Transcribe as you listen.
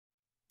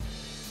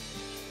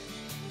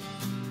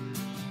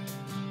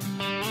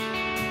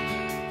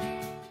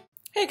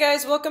Hey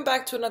guys, welcome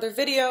back to another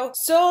video.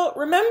 So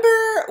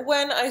remember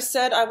when I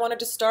said I wanted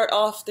to start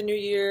off the new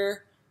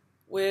year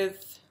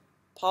with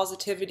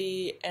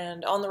positivity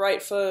and on the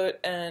right foot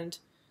and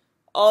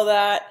all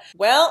that?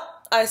 Well,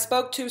 I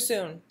spoke too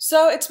soon.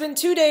 So it's been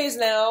 2 days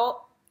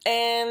now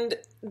and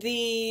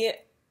the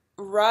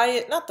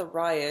protests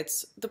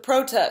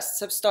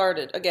have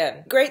started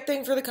again. Great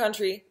thing for the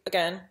country,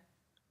 again,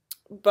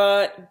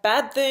 but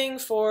bad thing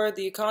for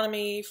the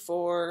economy,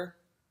 for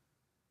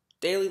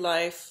daily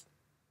life,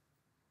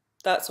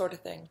 that sort of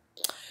thing.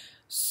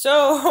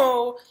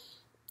 So,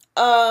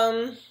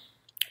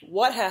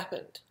 what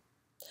happened?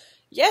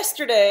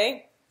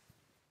 Yesterday,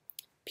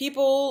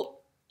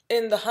 people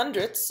in the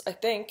hundreds, I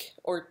think,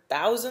 or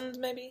thousands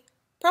maybe,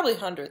 probably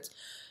hundreds,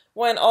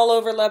 went all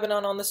over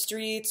Lebanon on the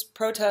streets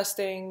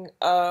protesting.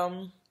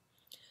 Apparently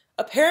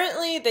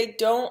they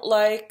don't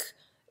like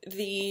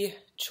the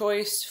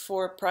choice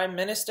for prime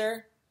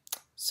minister,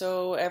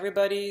 so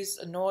everybody's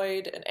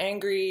annoyed and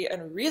angry,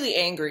 and really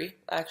angry,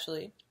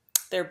 actually.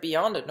 They're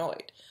beyond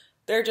annoyed.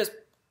 They're just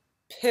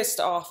pissed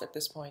off at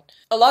this point.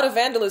 A lot of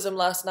vandalism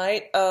last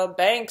night.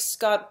 Banks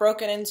got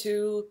broken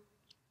into.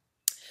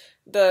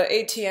 The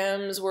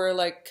ATMs were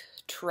like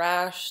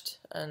trashed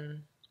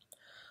and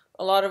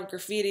a lot of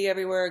graffiti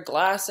everywhere,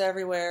 glass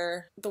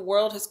everywhere. The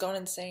world has gone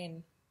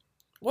insane.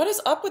 What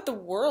is up with the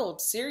world?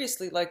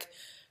 Seriously, like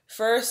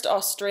first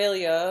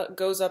Australia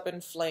goes up in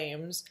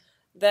flames,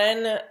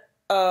 then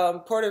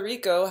Puerto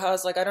Rico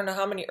has like I don't know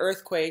how many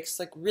earthquakes,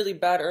 like really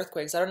bad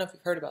earthquakes. I don't know if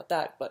you've heard about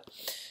that, but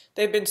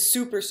they've been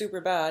super, super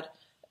bad.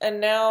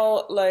 And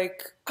now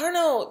like, I don't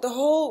know, the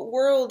whole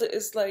world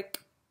is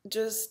like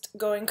just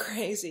going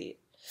crazy.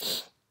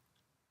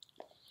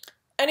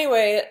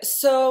 Anyway,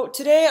 so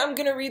today I'm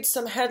gonna read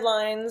some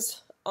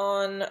headlines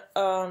on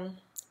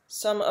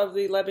some of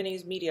the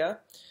Lebanese media,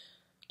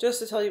 just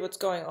to tell you what's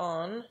going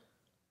on.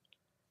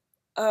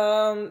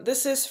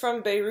 This is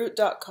from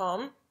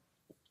Beirut.com.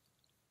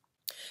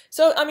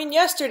 So, I mean,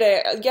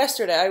 yesterday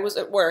I was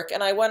at work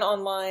and I went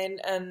online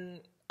and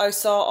I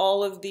saw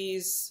all of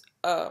these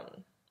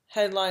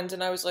headlines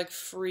and I was like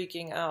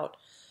freaking out.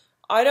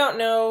 I don't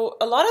know,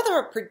 a lot of them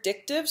are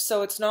predictive,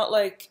 so it's not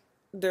like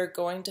they're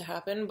going to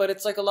happen, but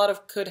it's like a lot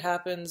of could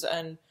happens,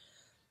 and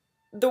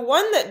the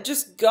one that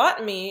just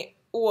got me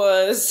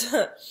was,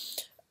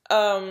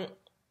 the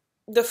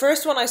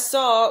first one I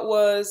saw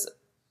was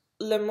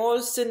Le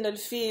Mall Sin El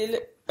Fil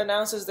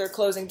announces they're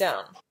closing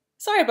down.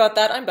 Sorry about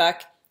that, I'm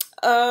back.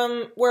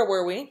 Where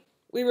were we?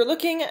 We were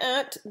looking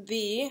at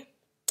the,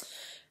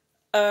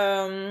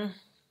 what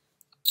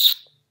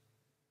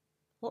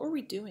were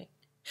we doing?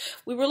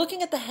 We were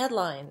looking at the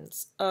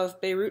headlines of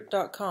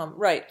Beirut.com.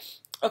 Right.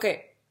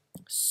 Okay.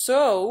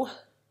 So,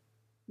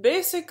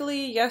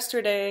 basically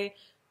yesterday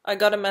I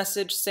got a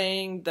message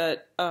saying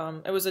that,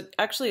 it was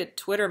actually a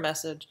Twitter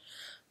message,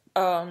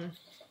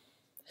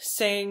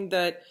 saying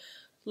that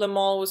Le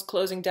Mall was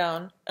closing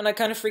down, and I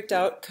kind of freaked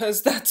out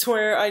because that's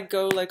where I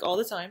go like all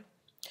the time.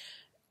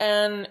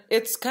 And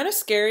it's kind of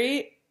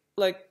scary,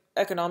 like,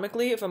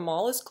 economically, if a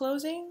mall is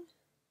closing,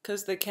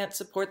 because they can't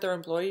support their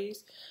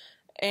employees.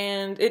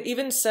 And it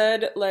even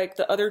said, like,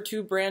 the other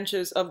two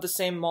branches of the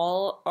same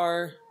mall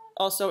are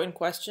also in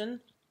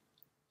question.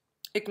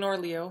 Ignore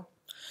Leo.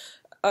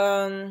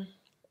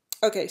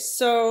 Okay,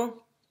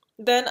 so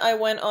then I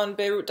went on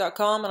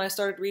Beirut.com and I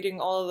started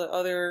reading all of the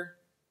other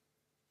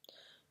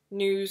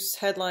news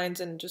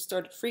headlines and just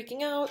started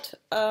freaking out.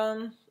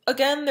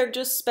 Again, they're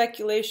just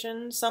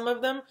speculation, some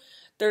of them.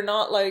 They're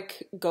not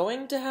like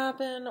going to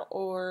happen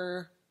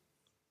or,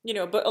 you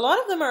know, but a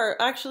lot of them are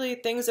actually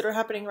things that are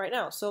happening right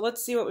now. So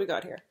let's see what we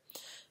got here.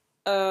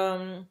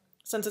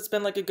 Since it's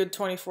been like a good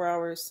 24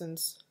 hours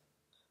since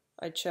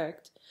I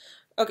checked.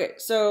 Okay,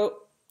 so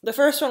the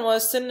first one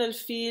was Sin El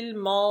Fil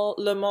Mall,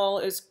 Le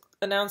Mall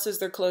announces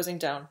they're closing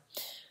down.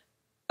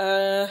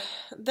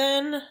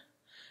 Then,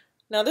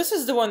 now this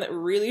is the one that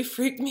really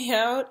freaked me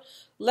out.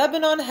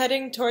 Lebanon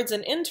heading towards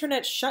an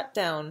internet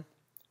shutdown.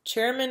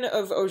 Chairman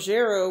of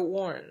Ojero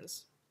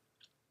warns.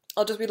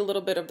 I'll just read a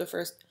little bit of the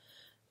first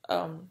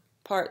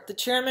part. The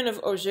chairman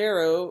of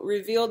Ojero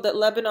revealed that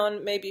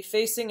Lebanon may be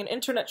facing an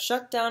internet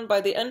shutdown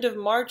by the end of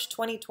March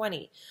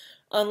 2020,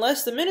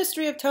 unless the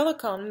Ministry of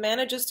Telecom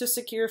manages to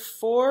secure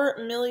 $4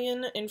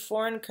 million in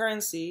foreign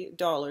currency,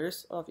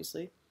 dollars,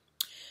 obviously.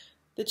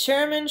 The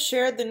chairman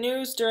shared the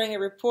news during a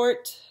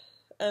report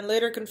and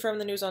later confirmed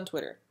the news on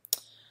Twitter.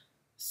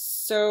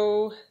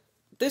 So,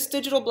 this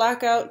digital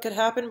blackout could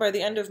happen by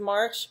the end of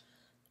March,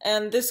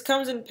 and this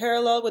comes in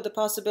parallel with the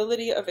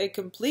possibility of a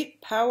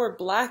complete power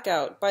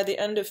blackout by the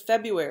end of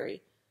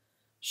February,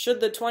 should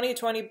the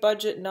 2020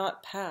 budget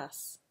not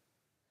pass.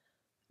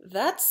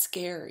 That's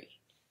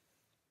scary.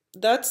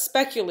 That's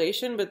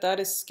speculation, but that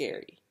is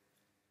scary.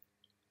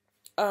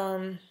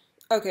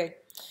 Okay,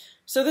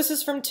 so this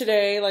is from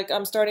today, like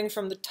I'm starting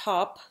from the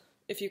top,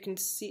 if you can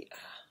see,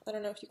 I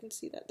don't know if you can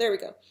see that, there we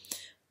go.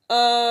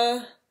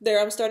 There,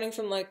 I'm starting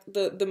from like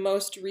the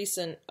most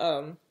recent,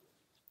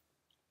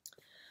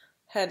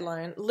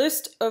 headline.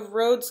 List of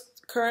roads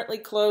currently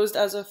closed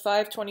as of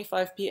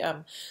 5:25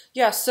 p.m.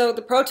 Yeah, so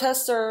the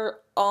protests are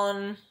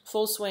on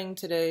full swing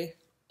today.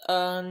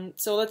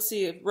 So let's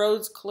see,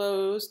 roads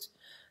closed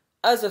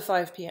as of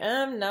 5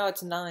 p.m. Now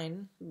it's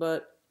 9,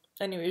 but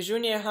anyway,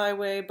 Junia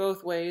Highway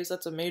both ways,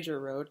 that's a major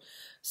road.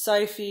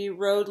 Saifi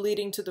road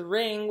leading to the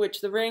Ring,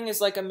 which the Ring is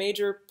like a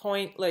major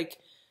point, like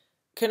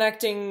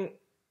connecting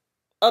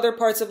other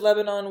parts of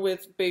Lebanon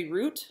with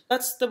Beirut.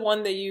 That's the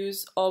one they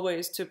use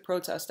always to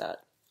protest at.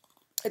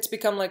 It's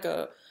become like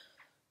a,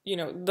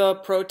 the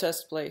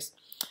protest place.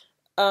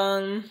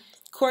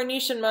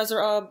 Corniche and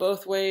Mazar'a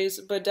both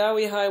ways,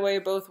 Badawi Highway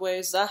both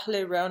ways,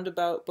 Zahle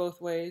roundabout both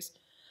ways.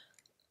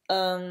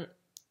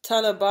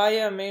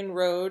 Talabaya main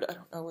road, I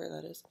don't know where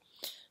that is.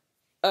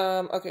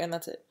 Okay, and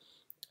that's it.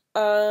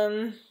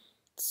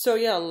 So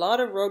yeah, a lot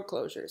of road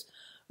closures.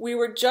 We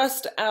were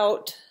just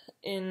out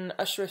in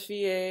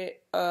Ashrafiyeh,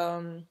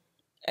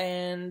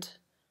 and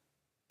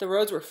the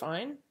roads were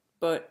fine,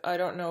 but I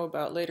don't know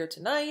about later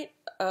tonight.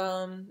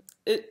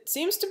 It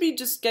seems to be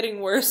just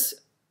getting worse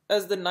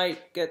as the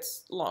night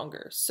gets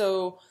longer,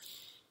 so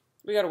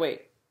we gotta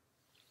wait.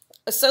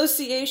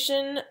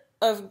 Association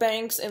of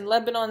Banks in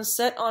Lebanon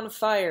set on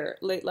fire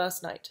late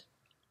last night.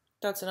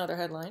 That's another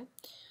headline.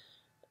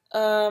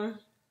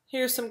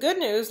 Here's some good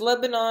news.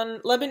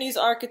 Lebanese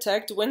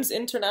architect wins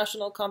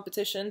international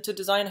competition to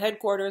design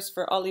headquarters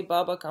for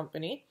Alibaba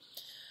company.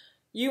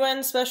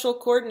 UN Special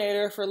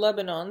Coordinator for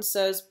Lebanon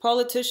says,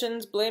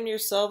 politicians blame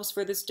yourselves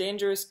for this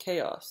dangerous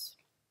chaos.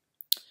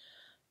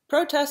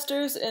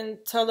 Protesters in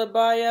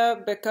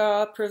Talabaya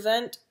Bekaa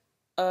prevent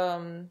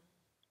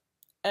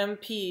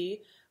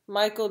MP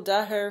Michael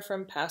Daher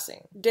from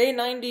passing. Day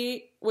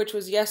 90, which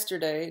was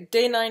yesterday,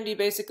 day 90,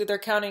 basically they're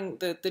counting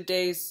the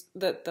days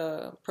that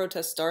the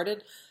protest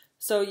started.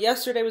 So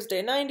yesterday was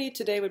day 90,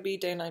 today would be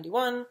day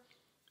 91.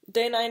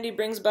 Day 90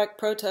 brings back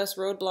protests,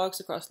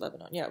 roadblocks across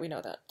Lebanon. Yeah, we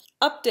know that.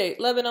 Update,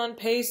 Lebanon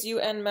pays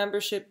UN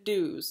membership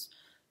dues.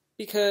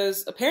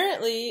 Because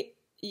apparently,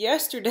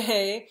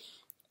 yesterday,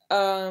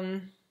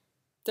 there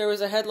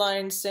was a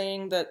headline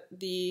saying that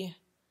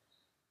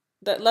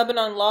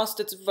Lebanon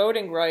lost its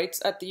voting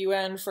rights at the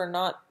UN for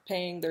not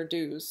paying their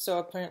dues. So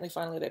apparently,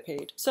 finally, they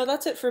paid. So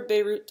that's it for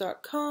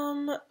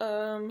Beirut.com.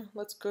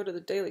 Let's go to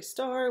the Daily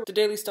Star. The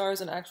Daily Star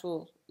is an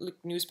actual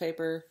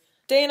newspaper.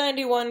 Day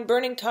 91,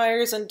 burning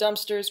tires and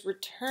dumpsters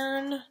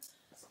return.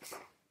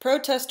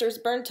 Protesters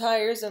burned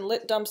tires and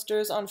lit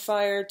dumpsters on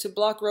fire to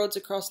block roads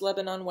across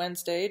Lebanon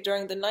Wednesday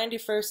during the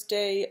 91st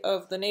day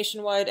of the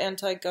nationwide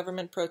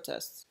anti-government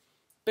protests.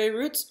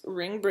 Beirut's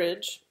Ring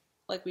Bridge,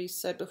 like we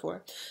said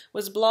before,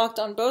 was blocked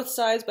on both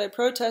sides by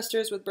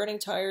protesters with burning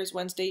tires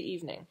Wednesday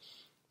evening.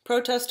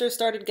 Protesters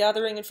started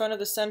gathering in front of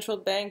the central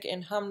bank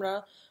in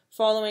Hamra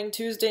following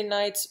Tuesday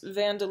night's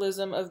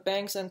vandalism of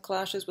banks and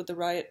clashes with the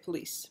riot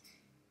police.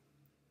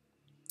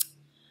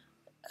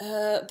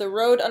 The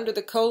road under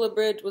the Kola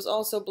Bridge was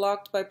also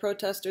blocked by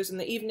protesters in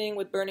the evening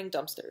with burning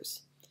dumpsters.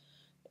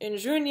 In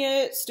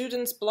Jounieh,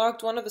 students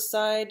blocked one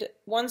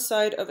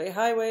side of a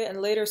highway and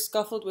later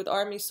scuffled with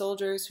army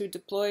soldiers who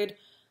deployed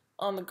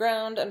on the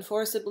ground and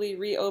forcibly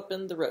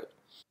reopened the road.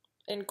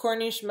 In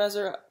Corniche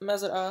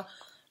Mazar'a,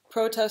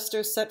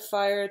 protesters set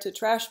fire to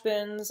trash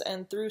bins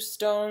and threw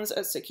stones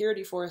at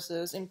security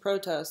forces in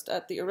protest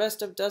at the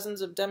arrest of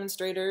dozens of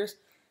demonstrators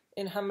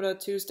in Hamra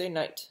Tuesday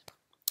night.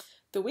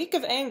 The Week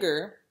of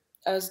Anger,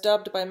 as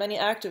dubbed by many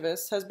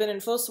activists, has been in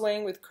full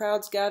swing with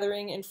crowds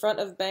gathering in front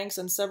of banks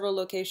in several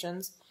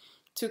locations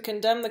to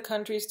condemn the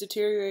country's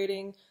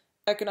deteriorating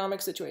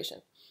economic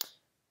situation.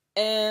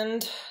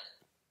 And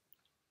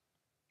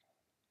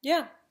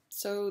yeah,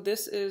 so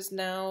this is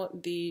now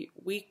the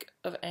Week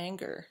of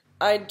Anger.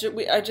 I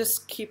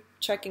just keep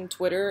checking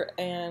Twitter,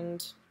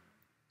 and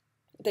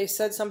they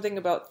said something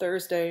about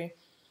Thursday.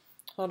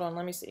 Hold on,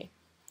 let me see.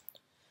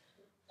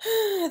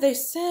 They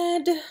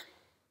said,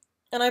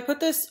 and I put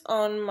this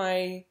on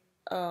my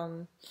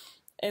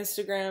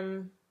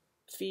Instagram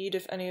feed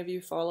if any of you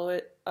follow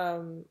it.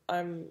 I'm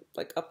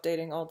like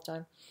updating all the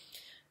time.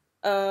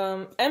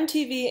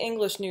 MTV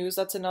English News,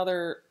 that's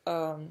another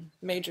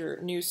major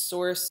news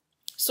source.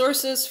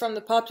 Sources from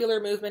the popular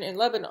movement in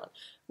Lebanon.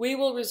 We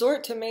will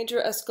resort to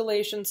major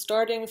escalation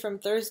starting from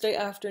Thursday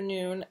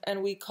afternoon,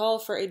 and we call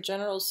for a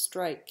general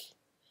strike.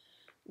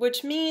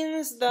 Which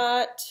means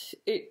that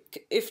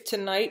if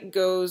tonight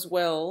goes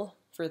well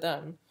for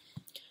them,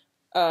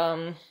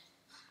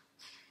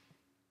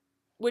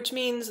 which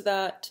means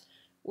that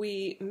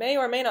we may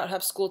or may not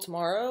have school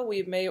tomorrow,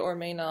 we may or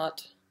may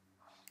not,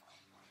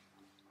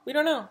 we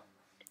don't know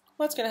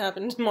what's going to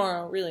happen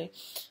tomorrow, really.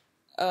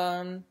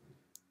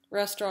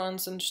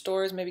 Restaurants and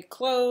stores may be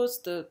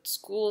closed, the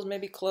schools may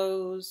be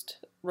closed,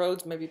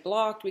 roads may be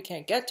blocked, we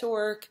can't get to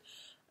work,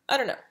 I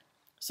don't know.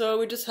 So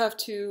we just have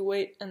to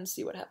wait and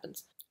see what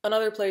happens.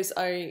 Another place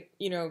I,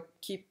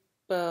 keep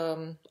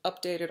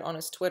updated on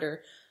is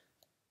Twitter,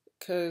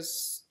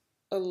 because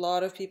a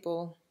lot of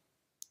people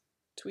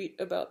tweet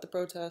about the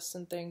protests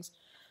and things.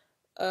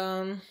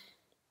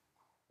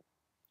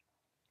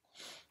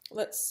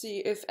 Let's see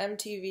if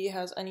MTV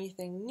has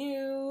anything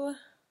new.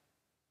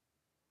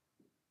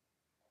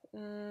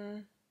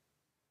 No,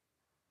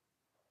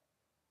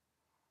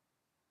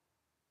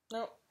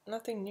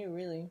 nothing new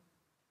really.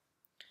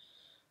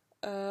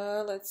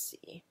 Let's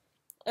see.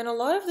 And a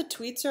lot of the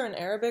tweets are in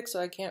Arabic, so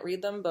I can't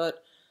read them,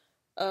 but,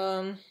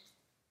 okay,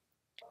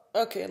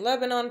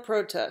 Lebanon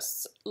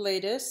protests.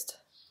 Latest.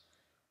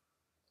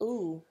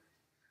 Ooh.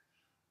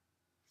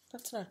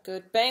 That's not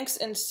good. Banks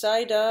in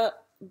Saida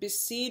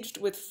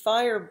besieged with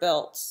fire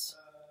belts.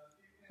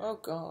 Oh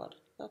god,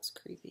 that's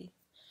creepy.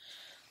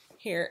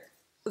 Here,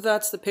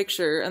 that's the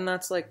picture, and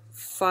that's like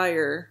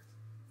fire.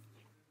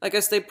 I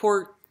guess they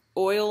pour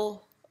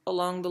oil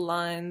along the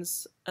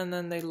lines, and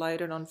then they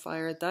light it on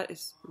fire. That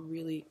is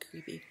really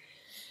creepy.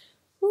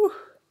 Whew.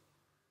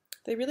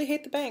 They really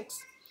hate the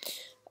banks.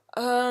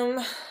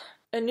 A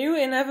new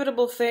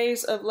inevitable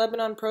phase of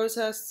Lebanon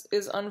protests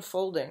is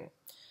unfolding.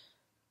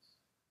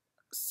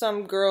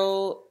 Some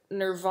girl,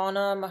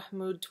 Nirvana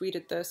Mahmoud,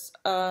 tweeted this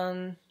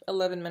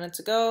 11 minutes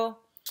ago.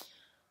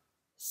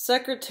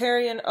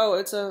 Sectarian, oh,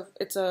 it's a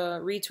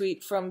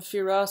retweet from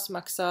Firas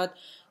Maksad.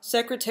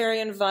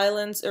 Sectarian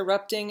violence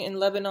erupting in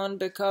Lebanon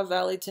Bekaa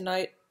Valley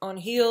tonight on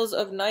heels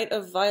of night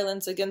of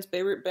violence against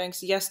Beirut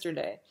banks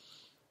yesterday.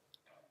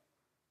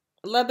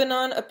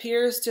 Lebanon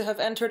appears to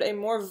have entered a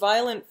more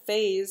violent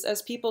phase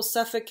as people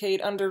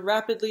suffocate under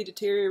rapidly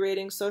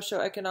deteriorating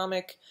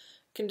socioeconomic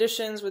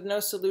conditions with no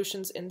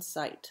solutions in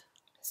sight.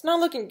 It's not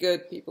looking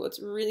good, people.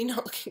 It's really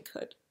not looking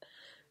good.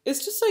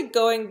 It's just like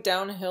going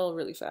downhill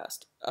really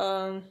fast.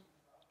 I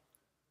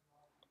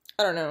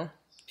don't know.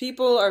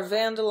 People are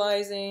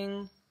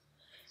vandalizing.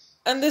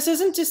 And this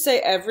isn't to say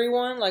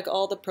everyone, like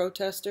all the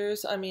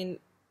protesters. I mean,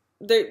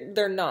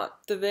 they're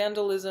not. The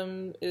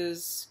vandalism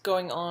is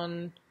going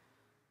on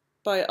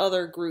by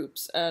other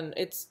groups, and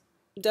it's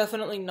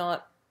definitely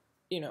not,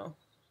 you know,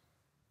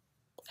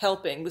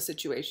 helping the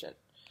situation.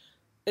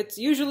 It's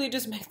usually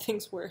just make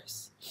things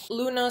worse.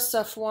 Luna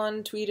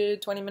Safwan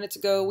tweeted 20 minutes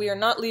ago, "We are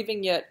not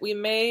leaving yet. We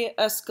might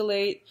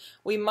escalate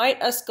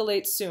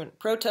soon.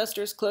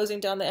 Protesters closing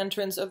down the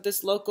entrance of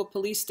this local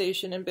police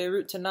station in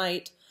Beirut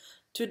tonight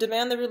to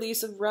demand the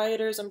release of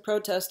rioters and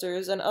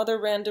protesters and other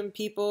random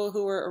people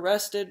who were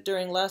arrested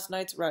during last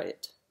night's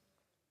riot."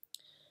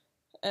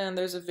 And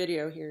there's a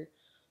video here.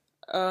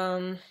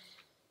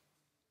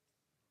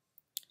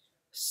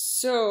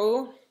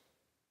 So,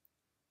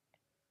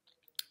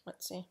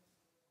 let's see.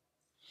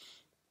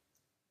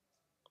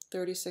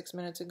 36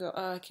 minutes ago.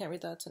 I can't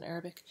read that, it's in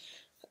Arabic.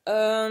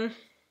 Okay,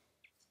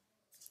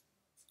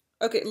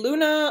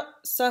 Luna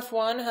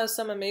Safwan has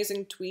some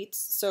amazing tweets,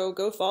 so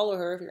go follow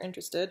her if you're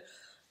interested.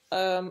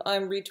 I'm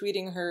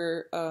retweeting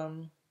her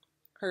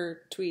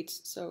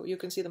tweets, so you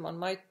can see them on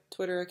my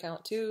Twitter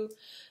account too.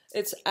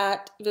 It's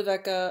at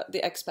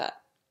Viveccatheexpat.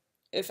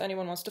 If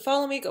anyone wants to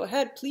follow me, go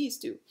ahead, please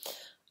do.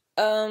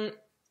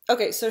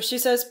 Okay, so she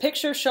says,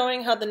 picture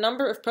showing how the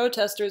number of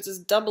protesters is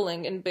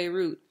doubling in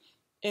Beirut.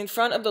 In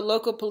front of the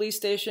local police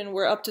station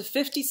where up to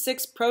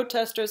 56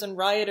 protesters and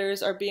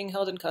rioters are being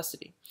held in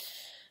custody.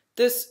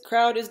 This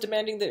crowd is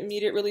demanding the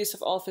immediate release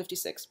of all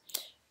 56.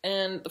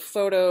 And the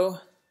photo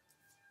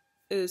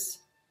is...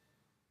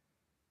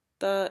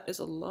 that is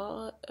a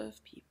lot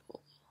of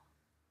people.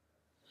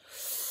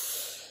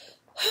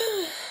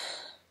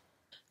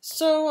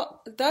 So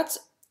that's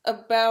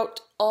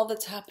about all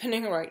that's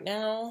happening right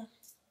now.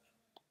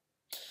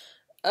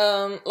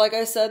 Like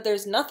I said,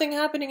 there's nothing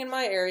happening in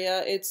my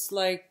area. It's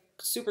like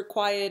super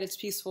quiet, it's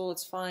peaceful,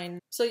 it's fine.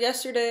 So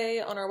yesterday,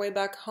 on our way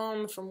back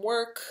home from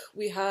work,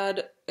 we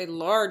had a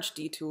large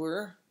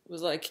detour. It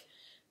was like,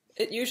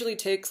 it usually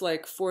takes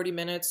like 40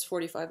 minutes,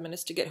 45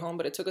 minutes to get home,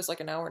 but it took us like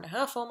an hour and a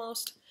half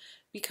almost,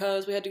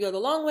 because we had to go the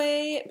long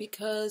way,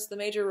 because the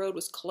major road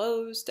was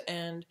closed,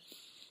 and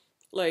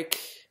like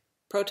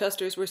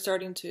protesters were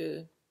starting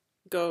to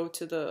go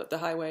to the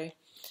highway,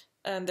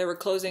 and they were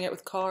closing it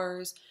with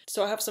cars.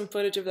 So I have some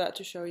footage of that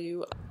to show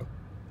you.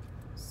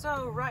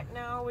 So right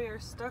now we are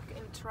stuck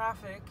in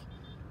traffic,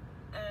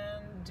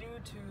 and due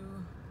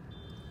to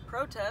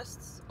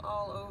protests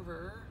all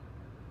over,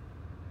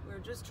 we're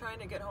just trying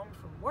to get home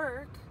from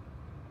work,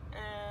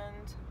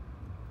 and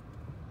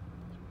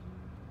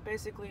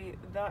basically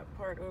that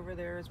part over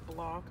there is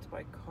blocked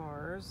by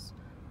cars,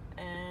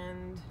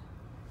 and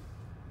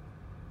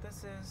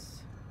this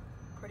is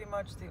pretty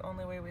much the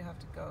only way we have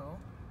to go.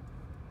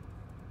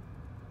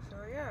 So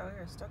yeah,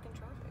 we're stuck in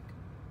traffic.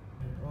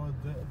 Oh,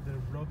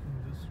 they're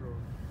blocking this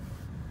road.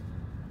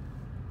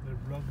 They're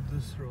blocking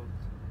this road.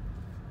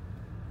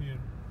 Here.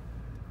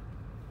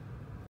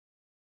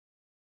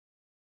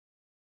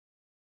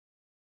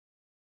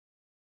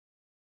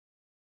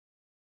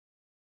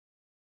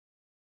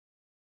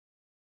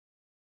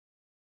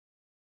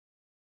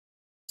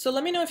 So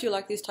let me know if you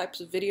like these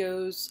types of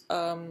videos,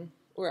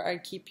 where I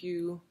keep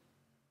you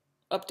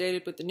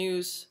updated with the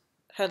news,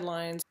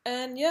 headlines.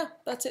 And yeah,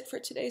 that's it for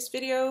today's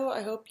video.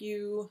 I hope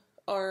you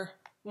are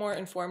more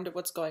informed of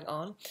what's going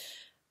on.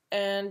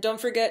 And don't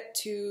forget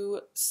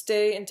to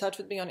stay in touch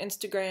with me on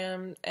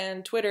Instagram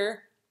and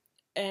Twitter.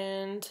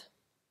 And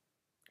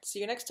see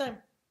you next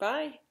time.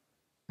 Bye!